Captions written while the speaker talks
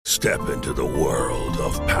Step into the world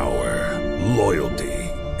of power, loyalty,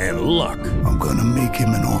 and luck. I'm gonna make him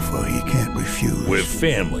an offer he can't refuse. With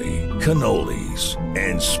family, cannolis,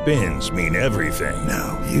 and spins mean everything.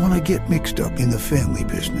 Now, you wanna get mixed up in the family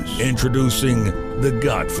business. Introducing The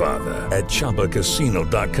Godfather at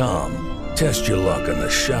ChumbaCasino.com. Test your luck in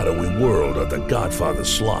the shadowy world of The Godfather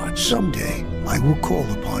slot. Someday, I will call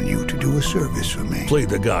upon you to do a service for me. Play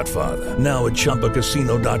The Godfather, now at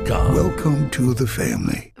ChumbaCasino.com. Welcome to the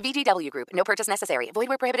family. VGW Group. No purchase necessary. Void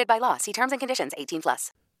where prohibited by law. See terms and conditions. 18+.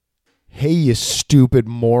 Hey, you stupid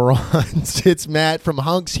morons. It's Matt from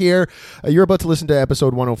Hunks here. You're about to listen to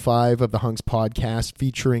episode 105 of the Hunks podcast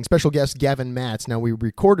featuring special guest Gavin Matz. Now, we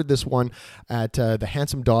recorded this one at the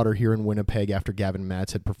Handsome Daughter here in Winnipeg after Gavin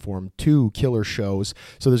Matz had performed 2 killer shows.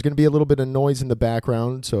 So there's going to be a little bit of noise in the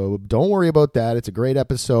background, so don't worry about that. It's a great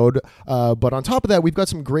episode. But on top of that, we've got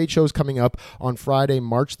some great shows coming up on Friday,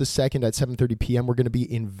 March the 2nd at 7:30 p.m. We're going to be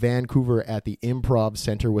in Vancouver at the Improv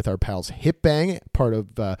Center with our pals Hip Bang, part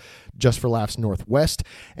of Just for Laughs Northwest.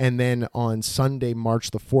 And then on Sunday, March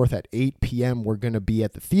the 4th at 8 p.m., we're going to be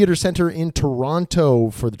at the Theatre Center in Toronto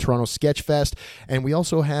for the Toronto Sketch Fest. And we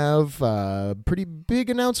also have a pretty big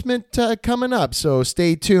announcement coming up, so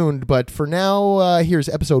stay tuned. But for now, here's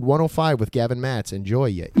episode 105 with Gavin Matz. Enjoy,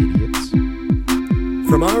 you idiots.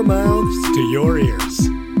 From our mouths to your ears,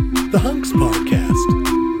 the Hunks Podcast.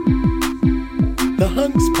 The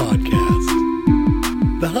Hunks Podcast.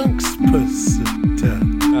 The Hunks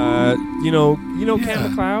You know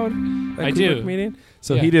Ken McLeod? I do. Comedian?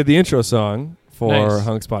 So Yeah. he did the intro song for Nice.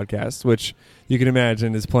 Hunks Podcast, which you can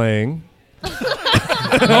imagine is playing.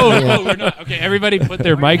 We're not. Okay, everybody put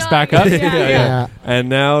their mics back up. Yeah. And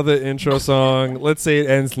now the intro song, let's say it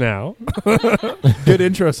ends now. Good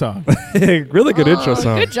intro song. Really good intro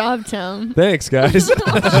song. Good job, Tim. Thanks, guys. Oh,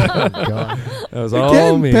 God. That was all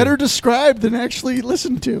Again, me. better described than actually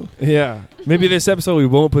listened to. Yeah. Maybe this episode we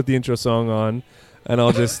won't put the intro song on, and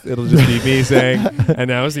it'll just be me saying, and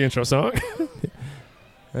now is the intro song.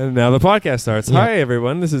 And now the podcast starts. Yeah. Hi,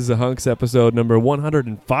 everyone. This is the Hunks episode number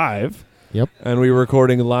 105. Yep. And we're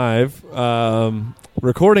recording live. And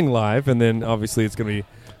then obviously it's going to be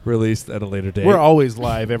released at a later date. We're always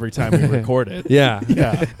live every time we record it. Yeah.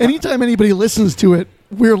 Yeah. Anytime anybody listens to it,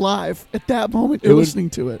 we're live. At that moment, you're listening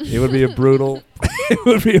to it. It would be a brutal,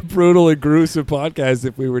 and gruesome podcast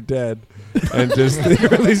if we were dead. And just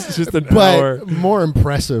release just an hour. But more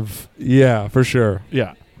impressive. Yeah, for sure.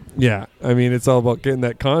 Yeah. Yeah. I mean, it's all about getting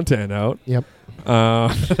that content out. Yep.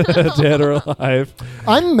 Dead or alive.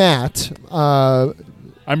 I'm Matt. I'm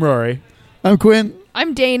Rory. I'm Quinn.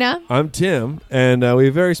 I'm Dana. I'm Tim. And we have a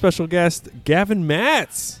very special guest, Gavin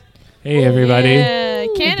Matz. Hey, everybody. Yeah,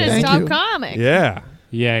 Canada's Thank top you. comic. Yeah.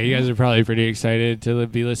 Yeah, you guys are probably pretty excited to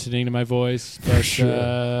be listening to my voice. But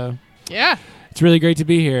Yeah. it's really great to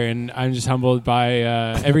be here, and I'm just humbled by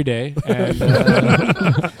every day. And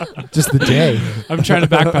Just the day. I'm trying to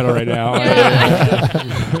backpedal right now.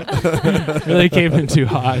 Really came in too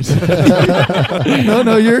hot.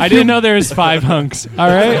 No, you're. I didn't know there was 5 hunks. All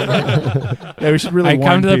right. Yeah, we should really. I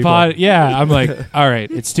come to the pod. Yeah, I'm like, all right,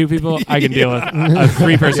 it's 2 people. I can deal with a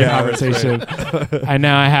 3-person conversation. And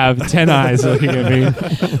now I have 10 eyes looking at me.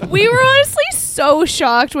 We were honestly so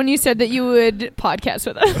shocked when you said that you would podcast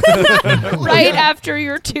with us right after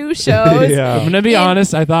your 2 shows. Yeah. I'm gonna be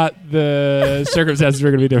honest. I thought the circumstances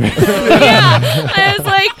were gonna be different. Yeah. I was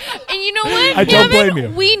like, and you know what? I don't Gavin,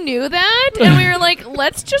 blame you. We knew that, and we were like,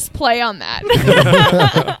 let's just play on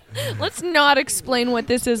that. Let's not explain what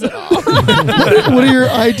this is at all. What are your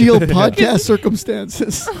ideal podcast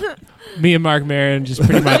circumstances? Me and Mark Maron just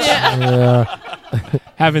pretty much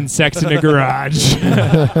having sex in a garage.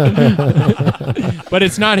 But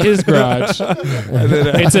it's not his garage.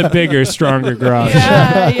 It's a bigger, stronger garage.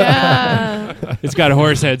 Yeah. It's got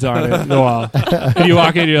horse heads on it, the wall. And you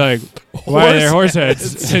walk in, you're like, why are there horse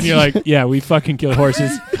heads? And you're like, yeah, we fucking kill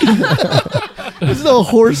horses. This is a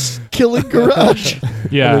horse killing garage. And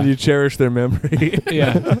then Yeah. you cherish their memory.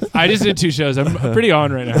 Yeah. I just did 2 shows. I'm pretty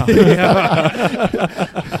on right now.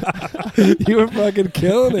 You were fucking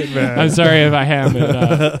killing it, man. I'm sorry if I hammed it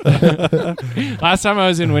up. Last time I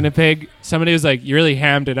was in Winnipeg, somebody was like, you really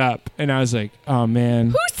hammed it up. And I was like, oh,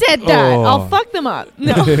 man. Who said that? Oh. I'll fuck them up.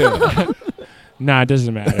 No. Nah, it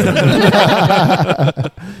doesn't matter.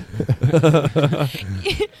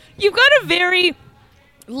 You've got a very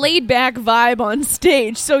laid back vibe on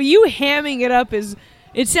stage, so you hamming it up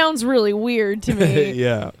it sounds really weird to me.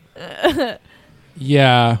 Yeah.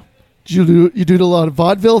 Yeah. Did you do a lot of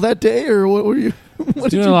vaudeville that day, or what were you? What did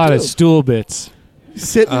Doing you a lot do? of stool bits.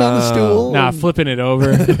 Sitting on the stool. Nah, and- flipping it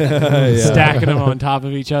over. Stacking them on top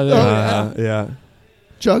of each other. Oh, Yeah.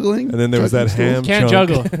 Juggling. And then there was that ham Can't chunk.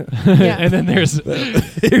 juggle. Yeah. And then there's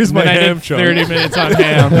Here's my then I did ham chunk. 30 minutes on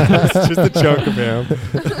ham. It's just a chunk of ham.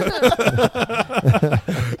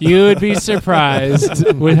 You would be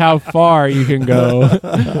surprised with how far you can go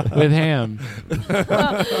with ham.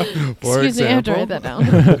 Excuse me, I have to write that down.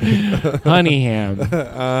 Honey ham.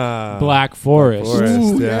 Ah, Black forest.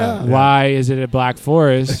 Ooh, yeah. Why is it a black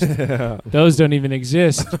forest? Those don't even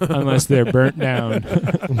exist unless they're burnt down.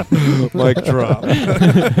 Mic drop.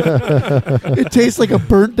 It tastes like a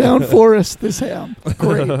burnt down forest, this ham.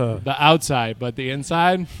 Great. The outside, but the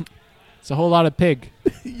inside, it's a whole lot of pig.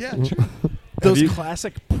 Yeah. Those you-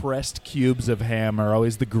 classic pressed cubes of ham are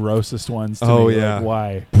always the grossest ones to Oh, me. yeah. Like,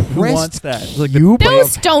 why? Who wants that? Like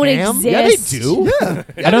Those don't ham? exist. Yeah, they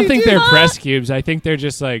do. I don't think they're press cubes. I think they're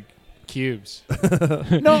just like cubes.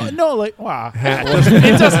 No, like, wow.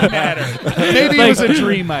 It doesn't matter. Maybe it was a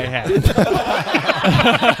dream I had.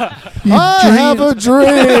 I have a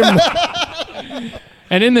dream.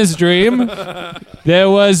 And in this dream, there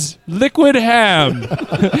was liquid ham.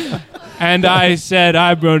 And I said,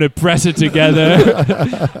 I'm going to press it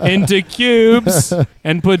together into cubes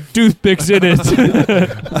and put toothpicks in it.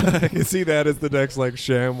 I can see that as the next like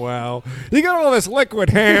sham. Wow, you got all this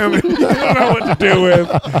liquid ham. And you don't know what to do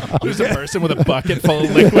with. There's a person with a bucket full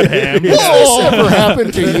of liquid ham. This ever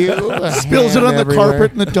happened to you? Spills it on the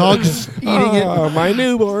carpet and the dog's eating it. Oh, my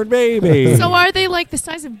newborn baby. So are they like the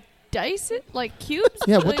size of dice? Like cubes?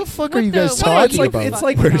 Yeah, what Like, the fuck what are you guys what talking are you about? It's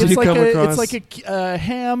like Where did it's you like come a across? it's like a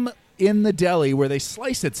ham in the deli where they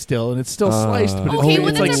slice it still and it's still sliced, but Okay, it's, well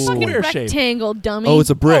it's then like they're fucking square shaped. rectangle, dummy. Oh, it's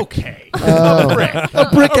a brick. Okay, Oh. a brick A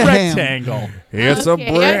brick of ham. rectangle. It's Okay,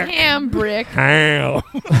 a brick. ham brick. Ham.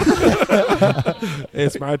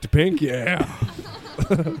 It's my pink. Yeah.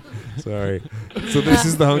 Sorry. So this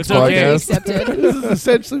is the Hunks It's okay. podcast. Accepted. This is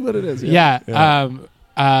essentially what it is. Yeah.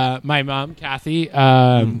 Yeah. My mom, Kathy,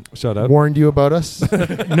 Shut up. Warned you about us?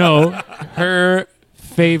 no, her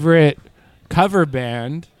favorite cover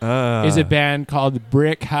band is a band called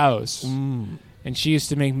Brick House. And she used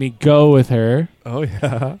to make me go with her Oh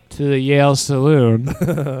yeah. to the Yale Saloon.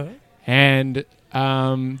 And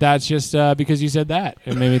that's just because you said that.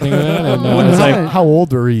 It made me think of that. And When it's like, how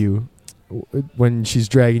old are you when she's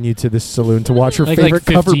dragging you to this saloon to watch her like favorite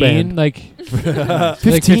 15, cover band? like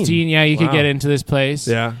 15. Yeah, you could Wow. get into this place.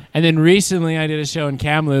 Yeah. And then recently I did a show in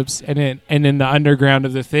Kamloops, and in the underground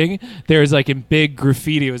of the thing, there was like in big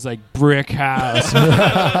graffiti, it was like Brick House.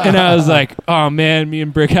 And I was like, oh man, me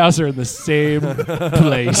and Brick House are in the same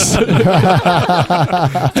place.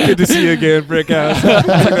 Good to see you again, Brick House. It's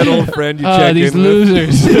like that old friend you check These in with.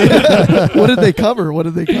 losers. What did they cover?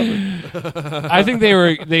 I think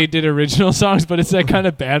they did original songs, but it's that kind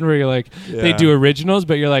of band where you're like, they Yeah. do originals,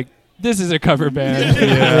 but you're like, this is a cover band.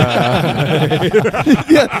 Yeah.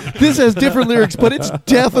 Yeah, this has different lyrics, but it's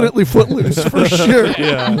definitely Footloose for sure.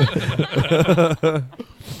 Yeah.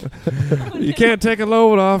 You can't take a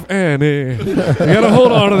load off Annie. You gotta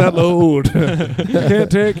hold on to that load. You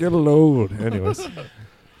can't take your load. Anyways.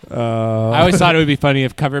 I always thought it would be funny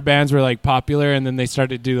if cover bands were like popular and then they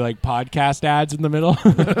started to do like podcast ads in the middle.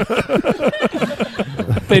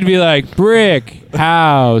 They'd be like Brick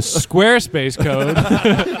House Squarespace code.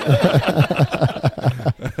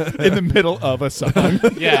 In the middle of a song.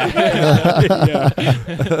 Yeah.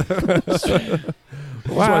 Just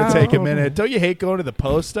want to take a minute. Don't you hate going to the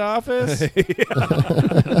post office?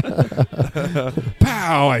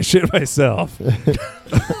 Pow! I shit myself.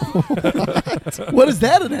 What is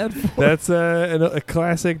that an ad for? That's a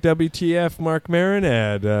classic WTF Mark Maron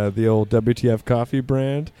ad. The old WTF coffee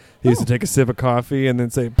brand. He used to take a sip of coffee and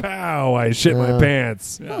then say, "Pow! I shit my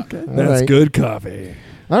pants." Okay. That's right. good coffee.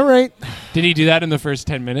 All right. Did he do that in the first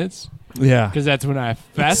 10 minutes? Yeah. Because that's when I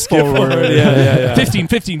fast Skip forward. yeah. 15,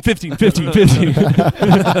 15, 15, 15, 15. That's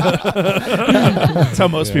how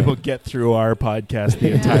most people get through our podcast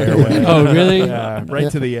the entire way. Oh, really? Yeah,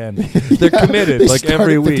 right to the end. They're committed, They like start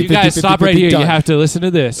every at 50, week. You guys, 50, stop 50, right here. done. You have to listen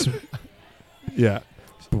to this. Yeah.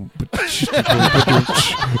 That's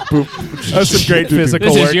some great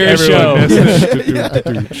physical This is work. your Everyone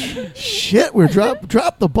show. missed. Shit, we're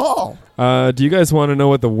drop the ball. Do you guys want to know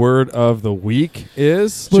what the word of the week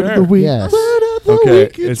is? Word of the week. Yes. Word of the Okay,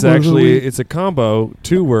 week. it's word of the actually week. it's a combo,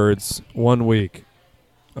 2 words, 1 week.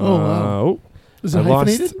 Oh, wow. Is it I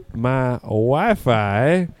hyphenated? lost my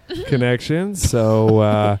Wi-Fi connection,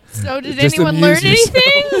 so So did Just anyone learn amuse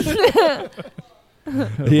anything?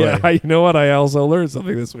 yeah. You know what? I also learned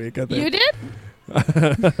something this week. I think. You did?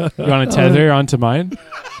 You want to tether onto mine?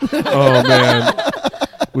 Oh man,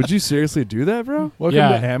 would you seriously do that, bro? Welcome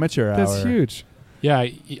Yeah. to Amateur Hour. That's huge. Yeah,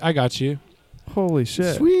 I got you. Holy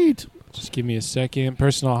shit! Sweet. Just give me a second.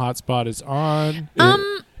 Personal hotspot is on.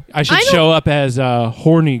 I should show up as a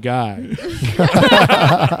horny guy.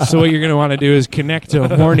 So what you're going to want to do is connect to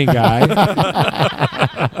a horny guy.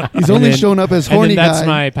 He's only shown up as horny guy. That's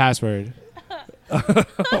my password.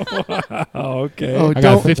 Okay. Oh, I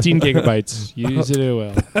got 15 gigabytes. Use it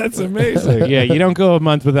well. That's amazing. Yeah, you don't go a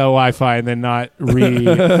month without Wi-Fi and then not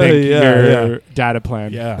rethink your data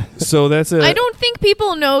plan. Yeah. So that's it. I don't think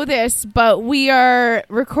people know this, but we are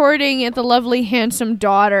recording at the lovely Handsome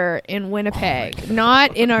Daughter in Winnipeg,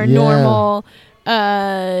 not in our normal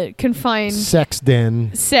confined Sex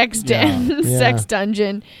den. sex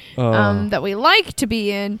dungeon that we like to be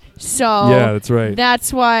in. So yeah, that's right.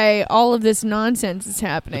 that's why all of this nonsense is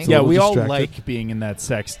happening. Yeah, little we all distracted. like being in that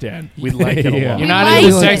sex den. We like it a Yeah. lot. You're not like in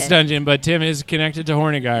the it. sex dungeon, but Tim is connected to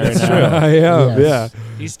horny guy right now. I am. Yes.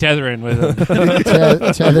 He's tethering with him.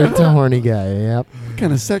 Tethered to horny guy. Yep. What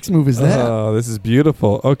kind of sex move is that? Oh, this is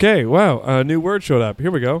beautiful. Okay, wow. A new word showed up. Here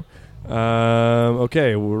we go.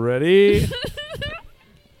 Okay, we're ready.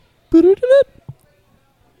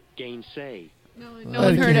 Gainsay. No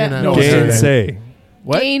one heard it. No. Gainsay.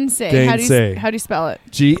 What? Gainsay. Gainsay. How do you spell it?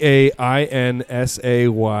 Gainsay.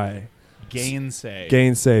 Gainsay.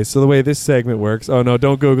 Gainsay. So the way this segment works. Oh no,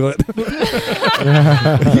 don't Google it.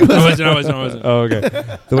 I wasn't. Oh, okay.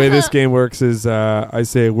 The way this game works is I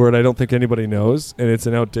say a word I don't think anybody knows, and it's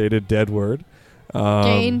an outdated dead word.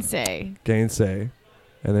 Gainsay. Gainsay.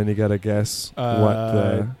 And then you got to guess what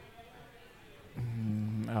the...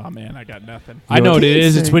 Oh man, I got nothing. I know what it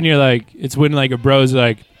is. Gainsay. It's when like a bro's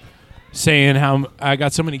like saying how I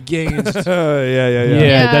got so many gains.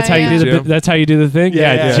 Yeah. That's how you do the. Jim. That's how you do the thing.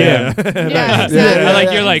 Yeah, Jim. Yeah, exactly. I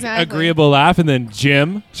like your like Exactly. agreeable laugh, and then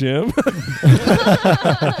Jim. Jim?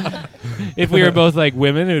 If we were both like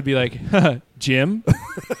women, it would be like Jim.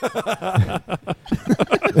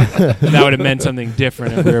 That would have meant something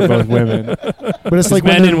different if we were both women. But it's like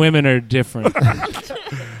Men when and they're, women are different.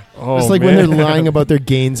 Oh, it's like when they're lying about their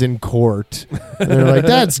gains in court. And they're like,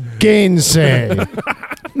 "That's gainsay."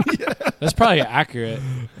 That's probably accurate.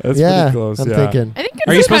 That's Yeah, pretty close. I'm yeah. thinking. I think it's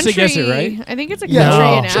Are a you supposed to country, guess it right? I think it's a Yeah. country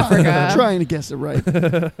No. in Africa. Trying to guess it right.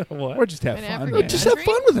 Or just have In fun. Africa. man. Just have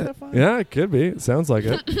fun with it. Yeah, it could be. It sounds like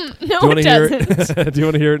it. No, it doesn't. Do you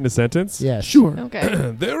want to hear it in a sentence? Yeah, Sure.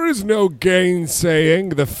 Okay. There is no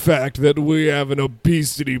gainsaying the fact that we have an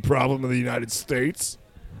obesity problem in the United States.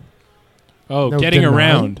 Oh, No getting denying.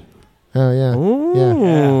 around. Oh yeah.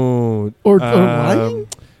 Ooh. Or lying?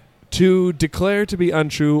 To declare to be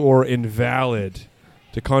untrue or invalid.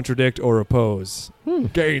 To contradict or oppose.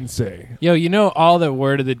 Gainsay. Yo, you know all the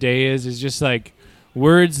word of the day is just like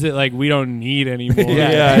words that like we don't need anymore.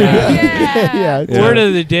 Yeah. Yeah. Word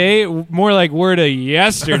of the day, more like word of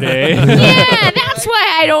yesterday. Yeah, that's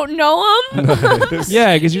why I don't know them.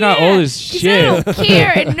 Yeah, because you're not old as shit. I don't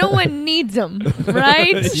care, and no one needs them,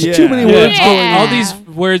 right? Yeah. Too many words Yeah. going on. All these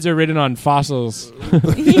words are written on fossils.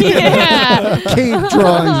 Yeah. Cave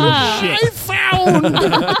drawings and shit. I found.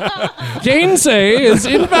 Gainsay is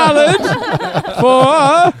invalid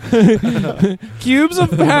for cubes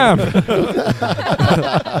of ham.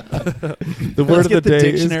 The word Let's of get the the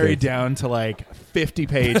day dictionary is good. down to like 50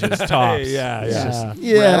 pages tops. Yeah.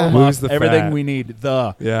 Yeah. Who's the everything fat? we need.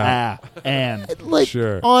 The and Like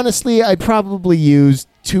Sure. honestly, I probably use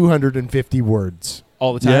 250 words.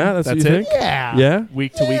 all the time. Yeah, that's what you it. think? Yeah. Yeah?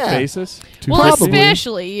 Week to week Yeah. basis. Well, Probably.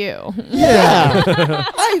 especially you. Yeah.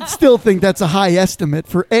 I still think that's a high estimate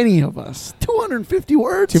for any of us. 250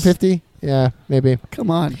 words? 250? Yeah, maybe. Come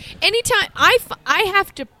on. Anytime I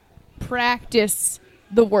have to practice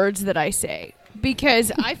the words that I say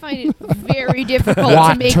because I find it very difficult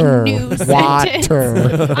to make new sentences.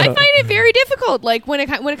 I find it very difficult. Like when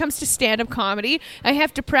it comes to stand-up comedy, I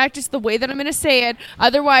have to practice the way that I'm going to say it.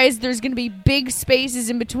 Otherwise, there's going to be big spaces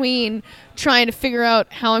in between trying to figure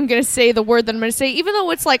out how I'm going to say the word that I'm going to say, even though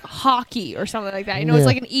it's like hockey or something like that. I know it's Yeah.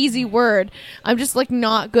 like an easy word. I'm just like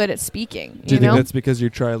not good at speaking. Do you know? think that's because you're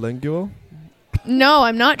trilingual? No,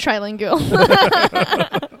 I'm not trilingual.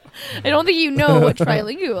 I don't think you know what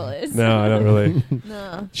trilingual is. No, I don't really.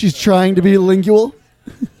 No. She's trying to be lingual.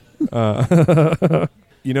 You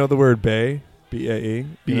know the word bay? B-A-E?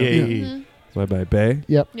 B-A-E. Mhm. That's my bad. Bay?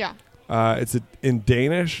 Yep. Yeah. It's in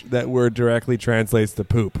Danish, that word directly translates to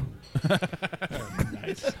poop.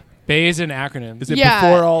 Bay is an acronym. Is it Yeah,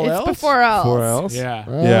 before all it's else? before else. Before else? Yeah.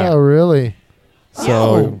 Oh, Yeah. really?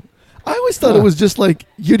 So, I always thought it was just like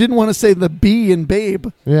you didn't want to say the B in babe.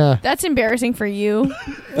 Yeah. That's embarrassing for you.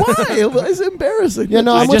 Why? It's embarrassing. Yeah,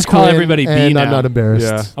 no, I I'm just with call Quinn, everybody B and now. I'm not embarrassed.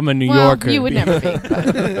 Yeah. I'm a New Well, Yorker. you would never be.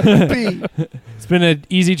 B. It's been an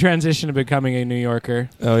easy transition to becoming a New Yorker.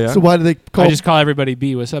 Oh yeah. So why do they call? I just call everybody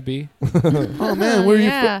B. What's up, B? Oh man, where are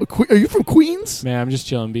Yeah. you from? Are you from Queens? Man, I'm just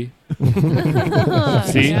chilling, B.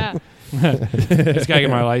 See? Yeah. Just gotta get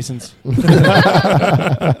my license. Oh,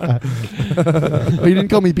 you didn't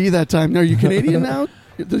call me B that time. Are you Canadian now?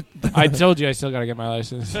 I told you I still gotta get my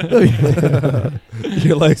license.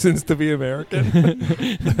 Your license to be American.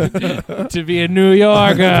 To be a New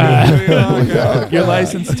Yorker. Your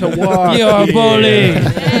license to walk. You're a bully.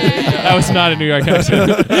 That was not a New York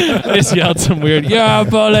accent. I just yelled some weird, you're a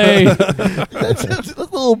bully. That's a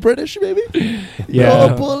little British, maybe. Yeah.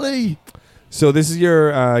 Oh, bully. So this is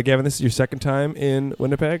your Gavin. This is your second time in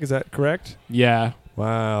Winnipeg. Is that correct? Yeah.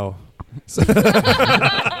 Wow.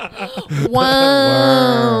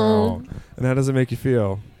 Wow. And how does it make you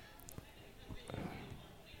feel?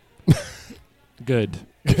 Good.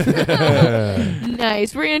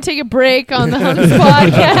 Nice. We're going to take a break on the Hunks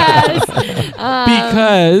podcast.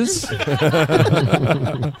 Because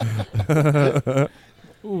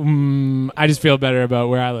I just feel better about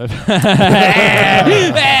where I live.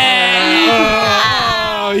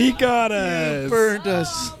 Oh, he got us. Burned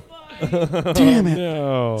us. Damn it.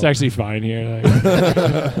 No. It's actually fine here.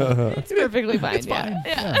 It's perfectly fine.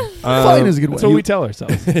 Yeah. Fine is a good way. That's what we tell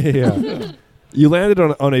ourselves. Yeah. You landed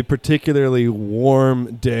on a particularly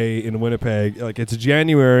warm day in Winnipeg. Like, it's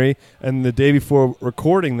January, and the day before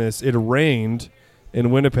recording this, it rained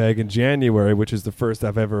in Winnipeg in January, which is the first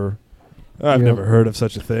I've never heard of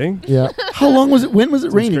such a thing. Yeah. How long was it? When was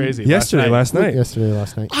it raining? crazy. Yesterday, last night. Last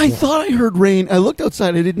night. I thought I heard rain. I looked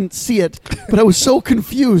outside. I didn't see it, but I was so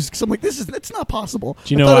confused because I'm like, that's not possible.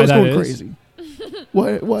 Do you know I thought why I was that going is? crazy.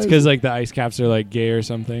 Why? It's is because it? like the ice caps are like gay or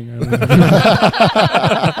something. I don't know.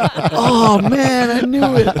 Oh man, I knew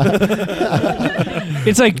it.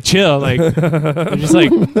 It's like chill, like they're just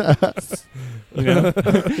like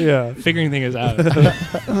Yeah. figuring things out.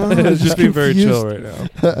 It's just being very chill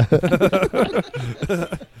confused. right now.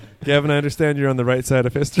 Gavin, I understand you're on the right side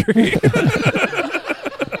of history.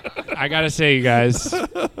 I gotta say, you guys,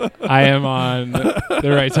 I am on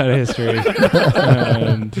the right side of history.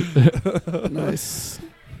 And Nice.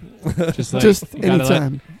 just like, Just gotta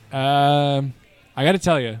anytime. I gotta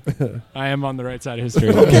tell you, I am on the right side of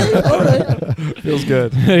history. Feels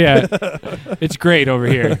good. Yeah, it's great over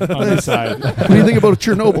here on this side, What do you think about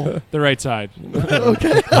Chernobyl? the right side.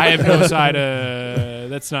 Okay. I have no side.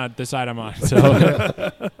 That's not the side I'm on.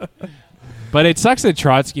 So, but it sucks that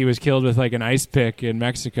Trotsky was killed with like an ice pick in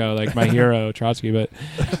Mexico, like my hero Trotsky. But,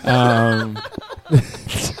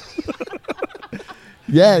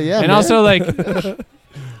 Yeah. and Man. also like,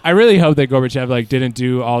 I really hope that Gorbachev like didn't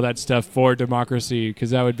do all that stuff for democracy, because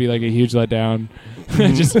that would be like a huge letdown.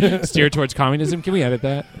 Just steer towards communism. Can we edit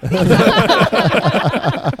that?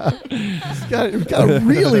 got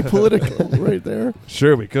really political right there.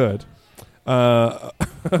 Sure, we could. Well,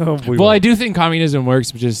 I do think communism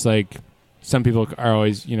works, but just like some people are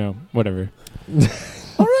always, whatever.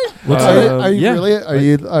 All right. Are you yeah. really?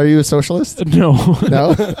 Are you a socialist? No.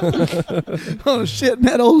 No. Oh shit,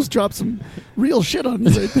 Matt almost dropped some real shit on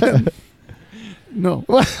you right then. No.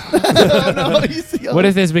 No, you see, What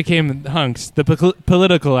if this became Hunks, the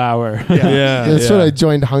political hour? Yeah. That's what I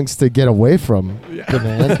joined Hunks to get away from. The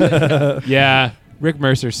man. Yeah. Rick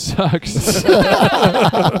Mercer sucks.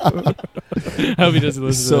 I hope he doesn't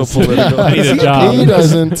listen So to this. political. I need a job. He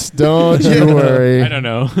doesn't. Don't you worry. I don't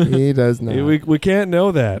know. He does not. We can't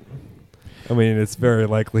know that. I mean, it's very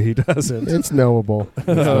likely he doesn't. It's knowable. It's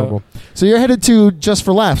knowable. So you're headed to Just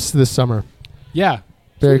for Laughs this summer. Yeah.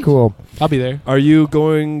 Very cool. I'll be there. Are you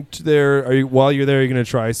going to there? While you're there, are you going to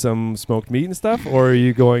try some smoked meat and stuff, or are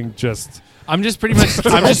you going just? I'm just pretty much.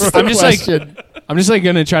 I'm just like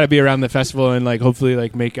gonna try to be around the festival and like hopefully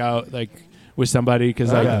like make out like with somebody,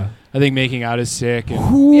 because like Yeah. I think making out is sick.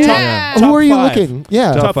 And Yeah. Who are you five. looking?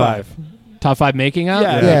 Yeah. Top five. top 5 making out.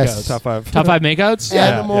 Yeah. There you Yes. go, top five. Top 5 makeouts.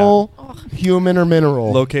 Yeah. Animal, human, or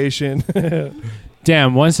mineral. Location.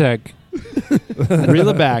 Damn. One sec. Reel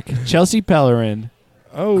it back. Chelsea Pellerin,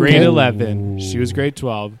 Oh, grade okay. 11. She was grade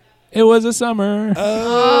 12. It was a summer.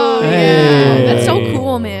 Oh, Hey. yeah. That's so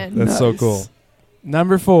cool, man. That's so cool.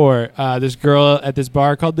 Number 4. This girl at this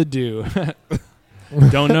bar called The Dew.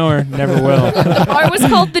 Don't know her. Never will. Or it was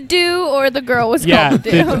called The Do, or the girl was called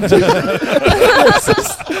The Do.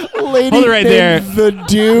 Lady Hold it right named there. The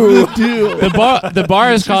Do. The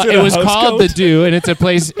bar is called. it It a was house called coat? The Do, and it's a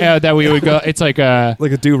place that we would go. It's like a.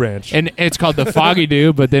 Like a do ranch. And it's called the Foggy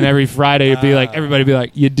Do, but then every Friday it'd be like everybody would be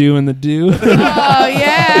like, "You doing the do?" Oh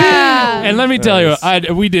yeah. And let me tell you,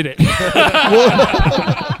 we did it.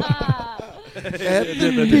 At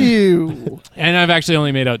the view. And I've actually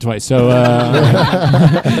only made out twice, so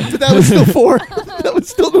That was still 4. That was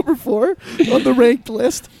still number 4 on the ranked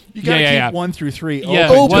list. You gotta Yeah, keep 1 through 3 Yeah,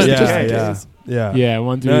 open. one- just yeah, in yeah, case. yeah. yeah,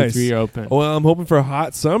 1 through Nice. 3 are open. Well, I'm hoping for a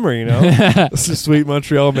hot summer, you know. This is sweet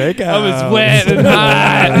Montreal makeout. I was wet and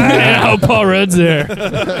hot. And oh, Paul Rudd's there.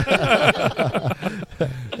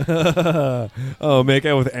 Oh, make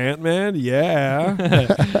out with Ant-Man? Yeah.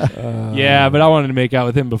 Yeah, but I wanted to make out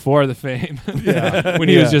with him before the fame. Yeah. When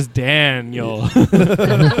he was Yeah. just Daniel.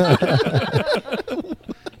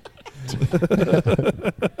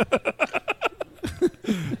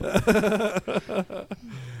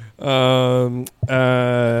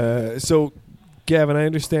 So, Gavin, I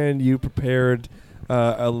understand you prepared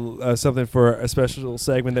something for a special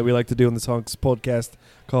segment that we like to do in the Hunks podcast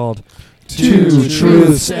called Two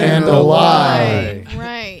Truths and a Lie.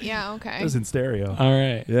 Right. Yeah. Okay. It was in stereo. All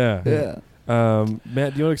right. Yeah. Yeah.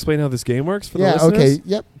 Matt, do you want to explain how this game works for the Yeah, listeners? okay.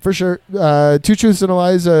 Yep, for sure. Two Truths and a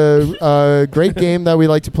Lie is a great game that we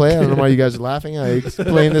like to play. I don't know why you guys are laughing. I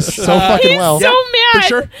explained this so fucking He's well. so mad. For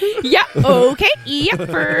sure. Yeah. Okay. Yeah. I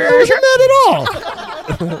For wasn't sure. mad at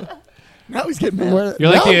all. Now he's getting mad. Where- You're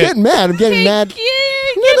like now I'm the- getting mad. I'm getting mad.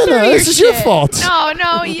 No, no, this is your fault.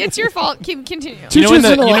 No, it's your fault. Continue. You know, when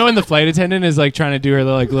Truths and a lie. when the flight attendant is like trying to do her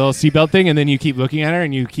little seatbelt thing, and then you keep looking at her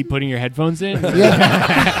and you keep putting your headphones in,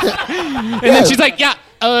 Yeah. and then she's like, "Yeah,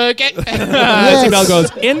 okay." Seatbelt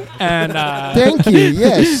goes in, and Thank you.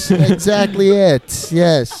 Yes, exactly it.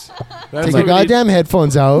 Yes. That's Take my what- goddamn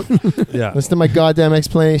headphones out. Yeah. Listen to my goddamn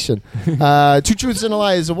explanation. Two Truths and a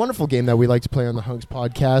Lie is a wonderful game that we like to play on the Hunks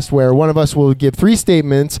podcast, where one of us will give 3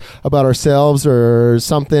 statements about ourselves or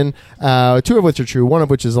something, 2 of which are true, 1 of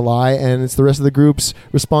which is a lie, and it's the rest of the group's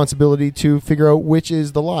responsibility to figure out which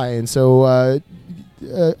is the lie. And so,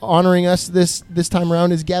 honoring us this time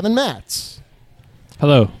around is Gavin Matz.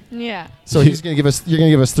 hello. Yeah. So he's gonna give us. You're gonna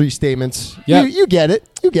give us 3 statements. Yeah. You get it.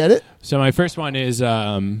 You get it. So my first one is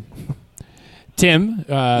Tim,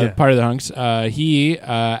 part of the Hunks. He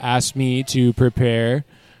asked me to prepare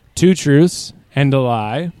 2 truths and a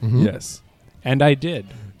lie, Mhm. Yes. and I did.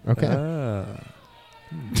 Okay.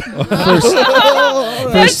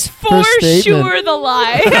 That's for first statement. sure the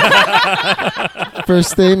lie. First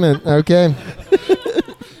statement. Okay.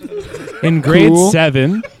 In grade Cool.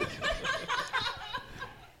 7,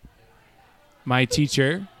 my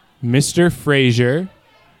teacher, Mr. Frazier,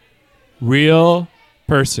 real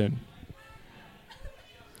person.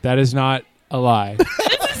 That is not a lie.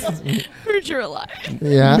 For sure a lie.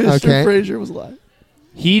 Yeah. Mr. Okay. Frazier was lying.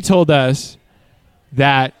 He told us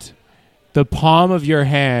that the palm of your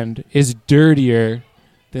hand is dirtier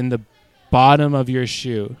than the bottom of your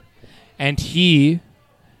shoe. And he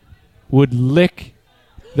would lick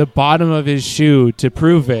the bottom of his shoe to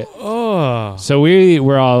prove it. Oh. So we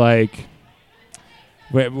were all like,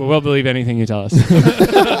 we'll believe anything you tell us.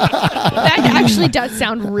 That actually does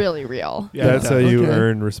sound really real. That's how you Okay.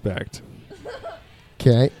 earn respect.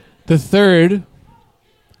 Okay. The third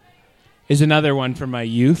is another one from my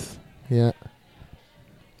youth. Yeah.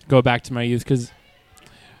 Go back to my youth because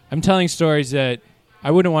I'm telling stories that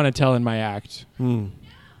I wouldn't want to tell in my act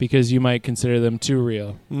because you might consider them too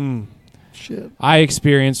real. Shit. I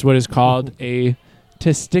experienced what is called a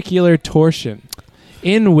testicular torsion,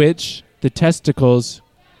 in which the testicles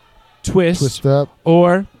twist up.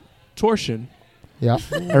 or torsion Yeah.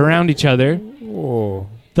 around each other, Oh.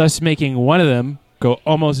 thus making one of them go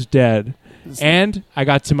almost dead. And I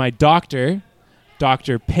got to my doctor,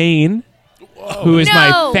 Dr. Payne, who is my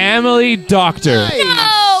No. family doctor. No,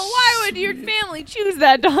 why would your family choose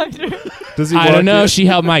that doctor? Does he I walk don't know. in- She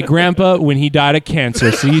helped my grandpa when he died of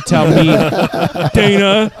cancer. So you tell me,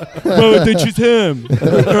 Dana, why would they choose him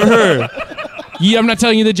or her? Yeah, I'm not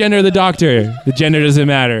telling you the gender of the doctor. The gender doesn't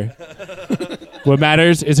matter. What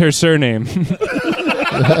matters is her surname.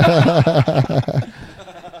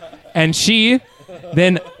 And she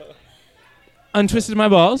then untwisted my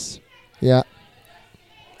balls, Yeah.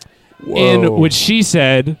 and what she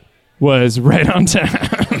said was right on time.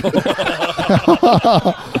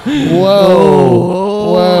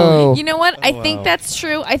 Whoa. You know what? I think that's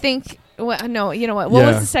true. I think. No, you know what? What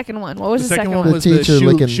was Yeah. the second one? What was The the second second one one? The was the teacher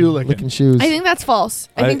shoe licking licking. shoes. I think that's false.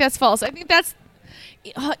 I think that's false. I think that's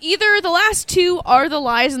either the last two are the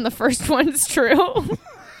lies and the first one's true.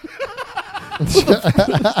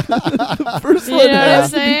 First You one know what I'm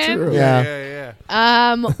has to be saying? true. Yeah.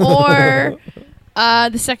 Or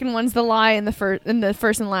the second one's the lie and the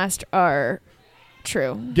first and last are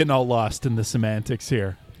true. Getting all lost in the semantics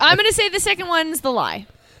here. I'm going to say the second one's the lie.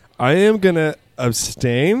 I am gonna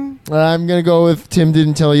abstain. I'm gonna go with Tim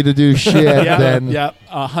didn't tell you to do shit. Then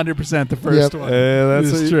 100% the first Yep. one. That's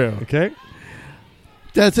is true. Okay.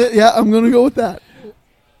 That's it. Yeah, I'm going to go with that.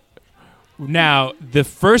 Now, the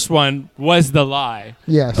first one was the lie,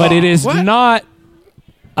 yes, but it is not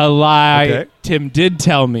a lie. Okay. Tim did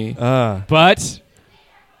tell me, Ah. but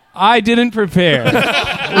I didn't prepare.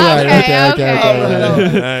 right, okay.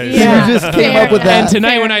 Nice. Yeah, You just came fair up with enough. And tonight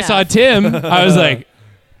Fair when I enough. saw Tim, I was like,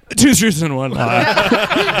 2 truths and 1 lie.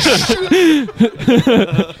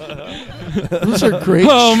 Those are great.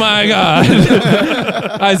 Oh my God.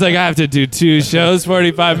 I was like, I have to do 2 shows,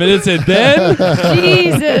 45 minutes, and then,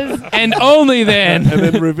 Jesus. and only then, And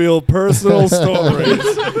then reveal personal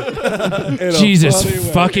stories. In a Jesus funny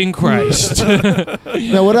way. fucking Christ.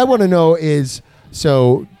 Now, what I want to know is,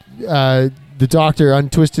 so the doctor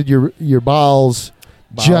untwisted your balls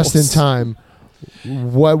just in time.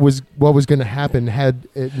 What was going to happen had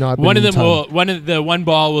it not been One of in them time? one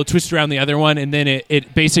ball will twist around the other one, and then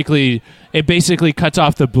it basically cuts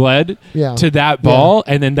off the blood Yeah. to that ball,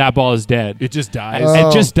 and then that ball is dead. It just dies. Oh.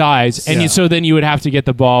 It just dies, and Yeah. so then you would have to get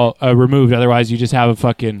the ball removed. Otherwise, you just have a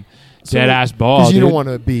fucking dead ass ball. Because you dude. don't want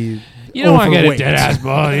to be. You don't want to get a overweight. dead ass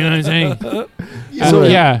ball. You know what I'm saying? So-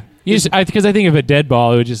 Yeah. Because I think if a dead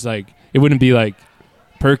ball, it would just like it wouldn't be like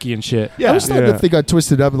perky and shit. I was thought Yeah. if they got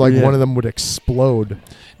twisted up, like Yeah. one of them would explode.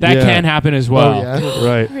 That Yeah. can happen as well. Oh, yeah.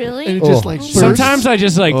 Right. Really? And it just Oh. like bursts. Sometimes I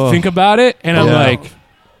just like Oh. think about it, and I'm Yeah. like,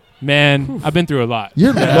 man, I've been through a lot.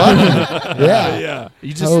 You're lucky. Yeah. Yeah.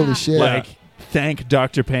 You just Holy shit. Like, thank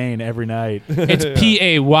Dr. Payne every night. it's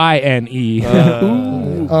PAYNE.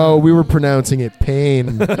 Oh, we were pronouncing it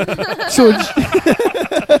pain. So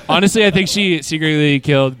Honestly, I think she secretly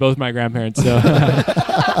killed both my grandparents. So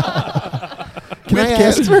Can I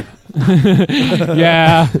ask?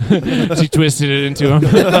 yeah, she twisted it into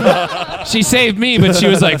him. She saved me, but she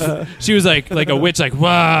was like a witch, like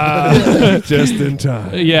wow. Just in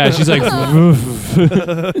time. Yeah, she's like. Woof.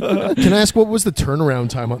 Can I ask what was the turnaround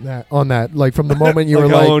time on that? Like from the moment you were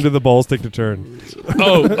How long like, did the balls take to turn?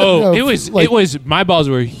 Oh, No, it was like- my balls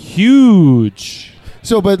were huge.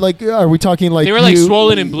 so, but like, are we talking like They were like you-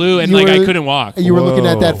 swollen and blue, and you like I were- couldn't walk. You were looking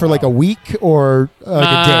at that for like a week or like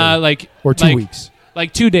a day Like or 2 like- weeks.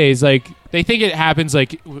 like 2 days. Like they think it happens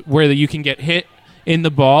like where you can get hit in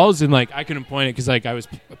the balls, and like I couldn't point it because like I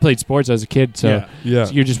played sports as a kid, so, Yeah.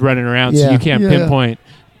 so you're just running around, so Yeah. you can't Yeah. pinpoint.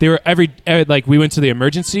 They were like we went to the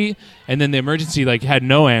emergency, and then the emergency like had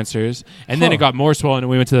no answers, and then Huh. it got more swollen, and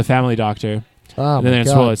we went to the family doctor, Oh and then my it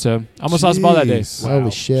God. swelled. So almost lost a ball that day. Jeez. Holy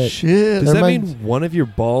shit! shit. Does Never that mind. mean one of your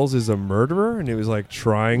balls is a murderer and it was like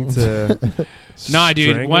trying to Nah, dude,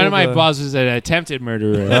 strangle one of my the- balls was an attempted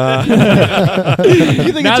murderer. You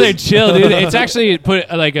think Now it's they're just- chill, dude. It's actually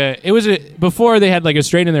before they had like a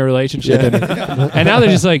strain in their relationship, and now they're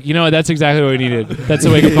just like, you know what? That's exactly what we needed. That's the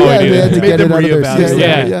wake up call Yeah, we they had needed. to Made get them it out of their system.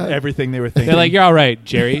 reevaluate Yeah. everything they were thinking. They're like, you're all right,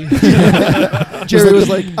 Jerry. Jerry was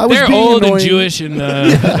like, I was They're being old annoying. and Jewish, and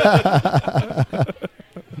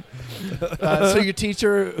so your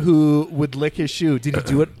teacher who would lick his shoe, did he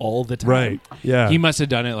do it all the time? Right. Yeah. he must have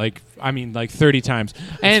done it like 30 times.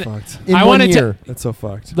 And fucked. In I one wanted year. That's so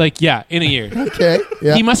fucked. in a year. Okay.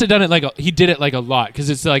 Yeah. He must have done it he did it like a lot because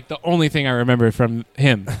it's like the only thing I remember from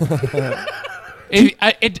him.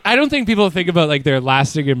 I don't think people think about like their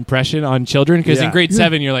lasting impression on children because in Yeah. grade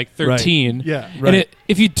 7 you're like 13. Yeah. And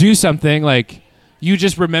if you do something like you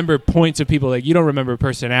just remember points of people, like you don't remember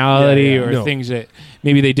personality Yeah, yeah. or No. things that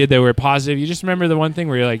maybe they did that were positive. You just remember the one thing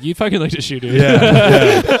where you're like, you fucking like to shoot, dude.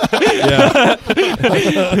 Yeah.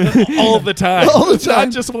 all the time. All the time.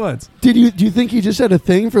 Not just once. Do you think he just had a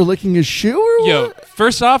thing for licking his shoe or what? Yo,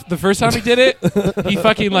 first off, the first time he did it, he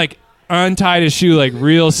fucking like untied his shoe like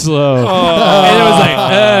real slow, and it was like,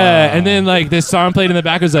 and then like this song played in the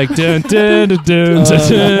back was like, dun, dun, dun, dun, dun,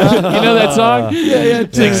 dun. You know that song? Yeah.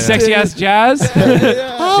 It's like sexy ass jazz.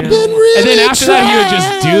 I've been really And then after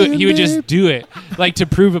that, trying, he would just do it, like to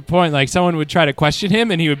prove a point. Like someone would try to question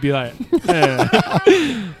him, and he would be like,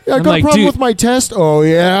 I I'm got like, a problem dude- with my test. Oh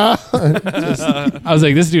yeah. I was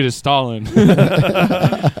like, this dude is Stalin,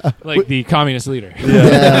 like the communist leader.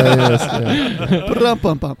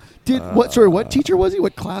 Ba-dum-bum-bum. What teacher was he?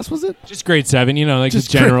 What class was it? Just grade 7, you know, like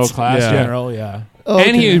Just the general grade- class. Yeah. Yeah. General, yeah. Oh,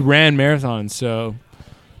 And he okay. ran marathons, so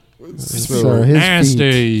So his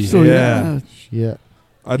nasty. feet. So Yeah. yeah. Yeah.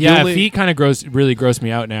 Feet kind of really gross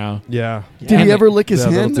me out now. Yeah. Did he ever lick his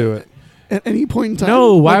that'll hand do it. at any point in time?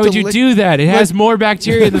 No, why Like would to you lick- do that? It has more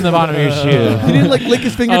bacteria than the bottom of your shoe. He didn't like lick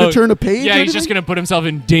his finger to turn a page. Yeah, or he's just anything? gonna put himself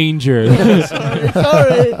in danger.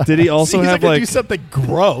 Sorry. Did he also Seems have like I like do something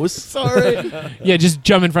gross. Sorry. Yeah, just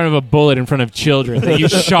jump in front of a bullet in front of children that you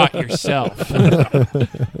shot yourself.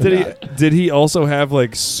 Did he also have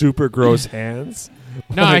like super gross hands?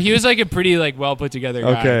 No, he was like a pretty like well put together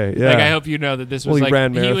guy. Okay, yeah. Like I hope you know that this Well, was he like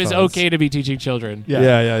ran he was marathons. okay to be teaching children.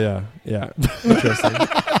 Yeah. Interesting.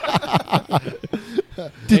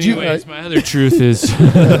 Did you? Anyways, my other truth is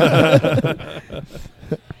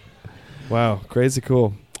Wow, crazy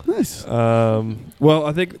cool. Nice. Well,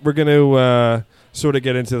 I think we're going to sort of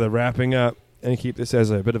get into the wrapping up and keep this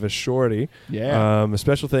as a bit of a shorty. Yeah. A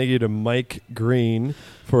special thank you to Mike Green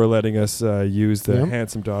for letting us use the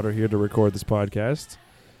handsome daughter here to record this podcast.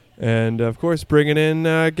 And, of course, bringing in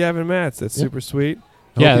Gavin Matz. That's super sweet.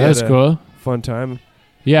 Hope yeah, you that's had a cool. Fun time.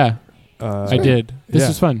 Yeah, I did. This yeah.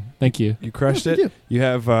 was fun. Thank you. You crushed thank it. You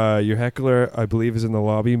have your heckler, I believe, is in the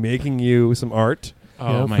lobby making you some art.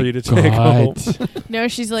 Oh my for you to take home. No,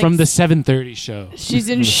 she's like From the 7:30 show. she's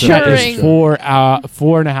That ensuring. is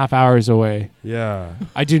 4.5 hours away. Yeah.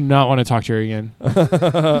 I do not want to talk to her again.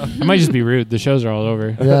 I might just be rude. The shows are all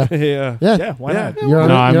over. Yeah. Yeah. Yeah, why not? You're on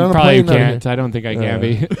No, a- I you're on a probably plane out can't. here. I don't think I can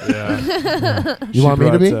be. Yeah. You want me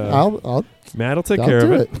to be? brought, I'll Matt will take I'll care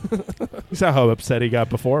do of it. You saw how upset he got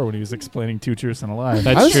before when he was explaining Two Truths and a Lie.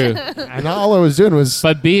 That's I was- true. And all I was doing was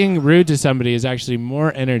But being rude to somebody is actually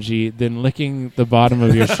more energy than licking the bottom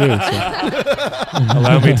of your shoe. So.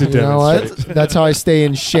 Allow me to you know demonstrate. what? That's how I stay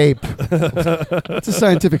in shape. It's a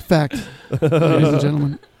scientific fact, ladies and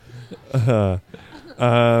gentlemen.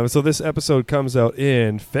 So this episode comes out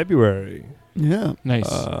in February. Yeah.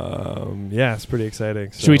 Nice. Yeah, it's pretty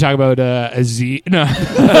exciting. Should we talk about a Z? No.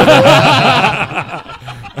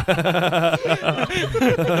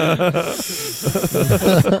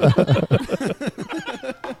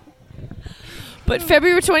 But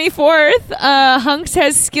February 24th, Hunks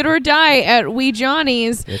has Skid or Die at Wee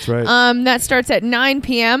Johnny's. That's right. That starts at 9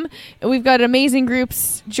 p.m. And we've got amazing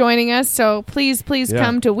groups joining us. So please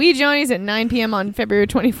come to Wee Johnny's at 9 p.m. on February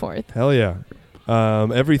 24th. Hell yeah.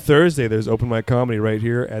 Every Thursday, there's open mic comedy right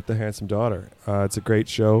here at the Handsome Daughter. It's a great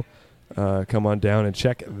show. Come on down and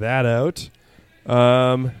check that out.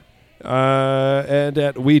 And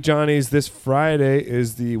at Wee Johnny's this Friday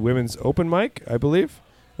is the women's open mic, I believe.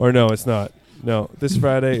 Or no, it's not. No, this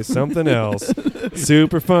Friday is something else.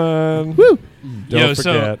 Super fun. Woo! Don't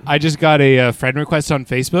So forget. I just got a friend request on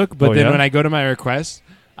Facebook, but Oh, then yeah? when I go to my request,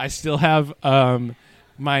 I still have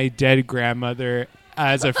my dead grandmother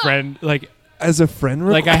as a friend. As a friend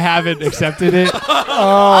Like I haven't accepted it.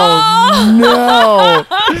 Oh, no.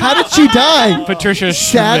 How did she die? Patricia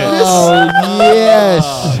Sadness? Schmidt. Oh,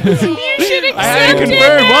 yes. You should accept I had to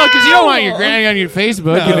confirm. Well, because you don't want your granny on your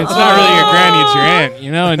Facebook, and it's not really your granny, it's your aunt,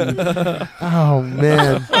 you know? And Oh,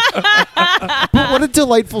 man. But what a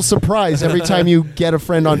delightful surprise. Every time you get a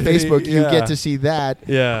friend on Facebook, you Yeah. get to see that.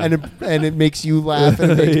 Yeah. And it makes you laugh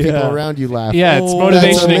and it makes Yeah. people around you laugh. yeah, it's Oh,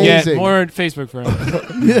 motivation to that's get amazing. more Facebook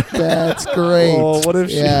friends. That's great. Oh, what if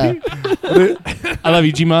Yeah. I love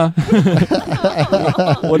you, Jima.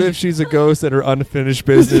 What if she's a ghost and her unfinished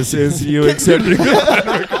business is you accepting Just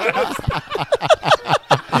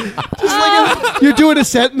like if you're doing a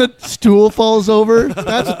set and the stool falls over.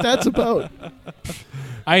 That's what that's about.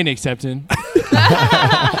 I ain't accepting. You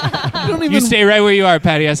don't even. You stay right where you are,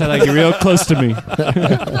 Patty. I like you real close to me.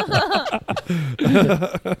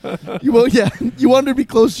 You want her to be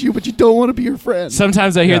close to you, but you don't want to be your friend.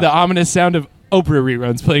 Sometimes I hear the ominous sound of Oprah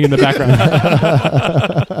reruns playing in the background.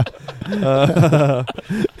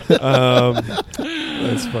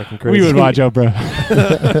 That's fucking crazy. We would watch Oprah.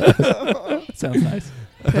 Sounds nice.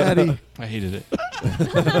 Patty, I hated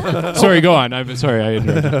it. Sorry, go on. I'm sorry. I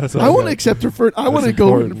interrupted. I want to accept her friend. I want to go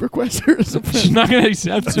important. and request her as a She's friend. not going to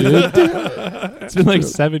accept it. It's been like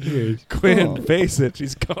 7 years. Quinn, Oh. face it.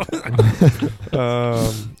 She's gone.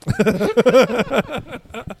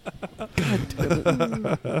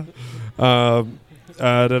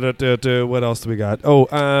 What else do we got?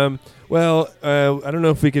 I don't know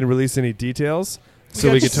if we can release any details. So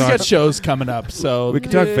we could We got talk. shows coming up, so We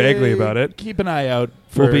can talk vaguely about it. Keep an eye out.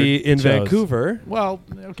 For We'll be in shows. Vancouver, Well,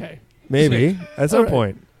 okay. maybe at some All right.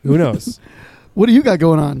 point. Who knows? What do you got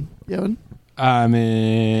going on, Gavin? I'm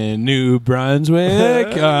in New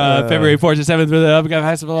Brunswick, February 4th to 7th for the Upgap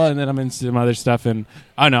Festival, and then I'm in some other stuff. And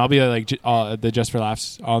I don't know, I'll be like the Just for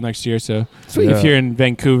Laughs all next year. So Sweet. Yeah. if you're in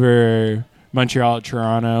Vancouver, Montreal,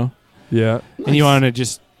 Toronto, Yeah. and you want to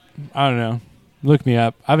just, I don't know, look me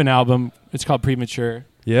up. I have an album. It's called Premature.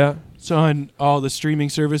 Yeah. It's on all the streaming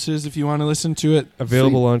services if you want to listen to it.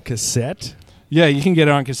 Available on cassette. Yeah, you can get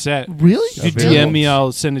it on cassette. Really? If you DM me,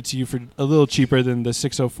 I'll send it to you for a little cheaper than the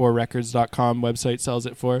 604records.com website sells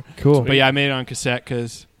it for. Cool. But yeah, I made it on cassette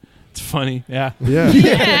because it's funny. Yeah. Yeah.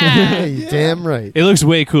 Hey, damn right. It looks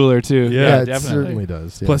way cooler, too. Yeah, it definitely. certainly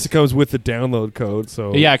does. Plus, it comes with the download code.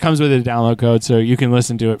 So Yeah, it comes with a download code, so you can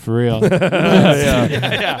listen to it for real.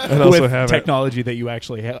 yeah. And also With have technology that you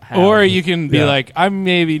actually have. Or you can be Yeah. like, I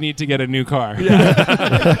maybe need to get a new car. I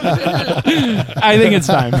think it's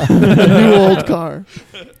time. New old car.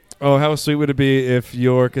 Oh, how sweet would it be if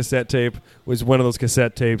your cassette tape was one of those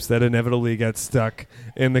cassette tapes that inevitably gets stuck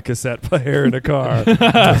in the cassette player in a car?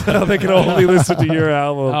 So they can only listen to your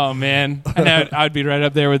album. Oh, man. And I'd be right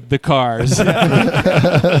up there with the Cars. In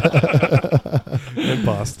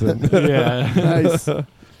Boston. Yeah. Nice.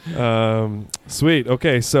 Sweet.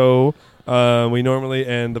 Okay, so we normally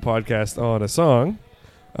end the podcast on a song.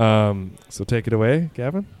 So take it away,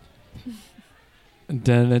 Gavin.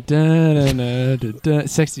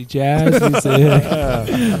 Sexy jazz music.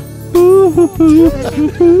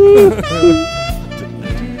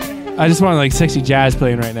 I just want like sexy jazz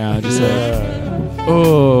playing right now. Just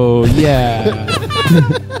oh yeah.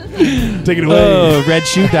 Take it away. Oh, Red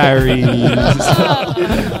Shoe Diaries.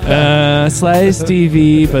 Slice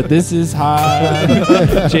TV, but this is hot.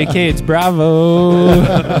 JK, it's Bravo.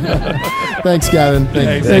 Thanks, Gavin.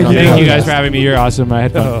 Thank you Thank you guys for having me. You're awesome. I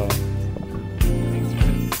had fun. Oh.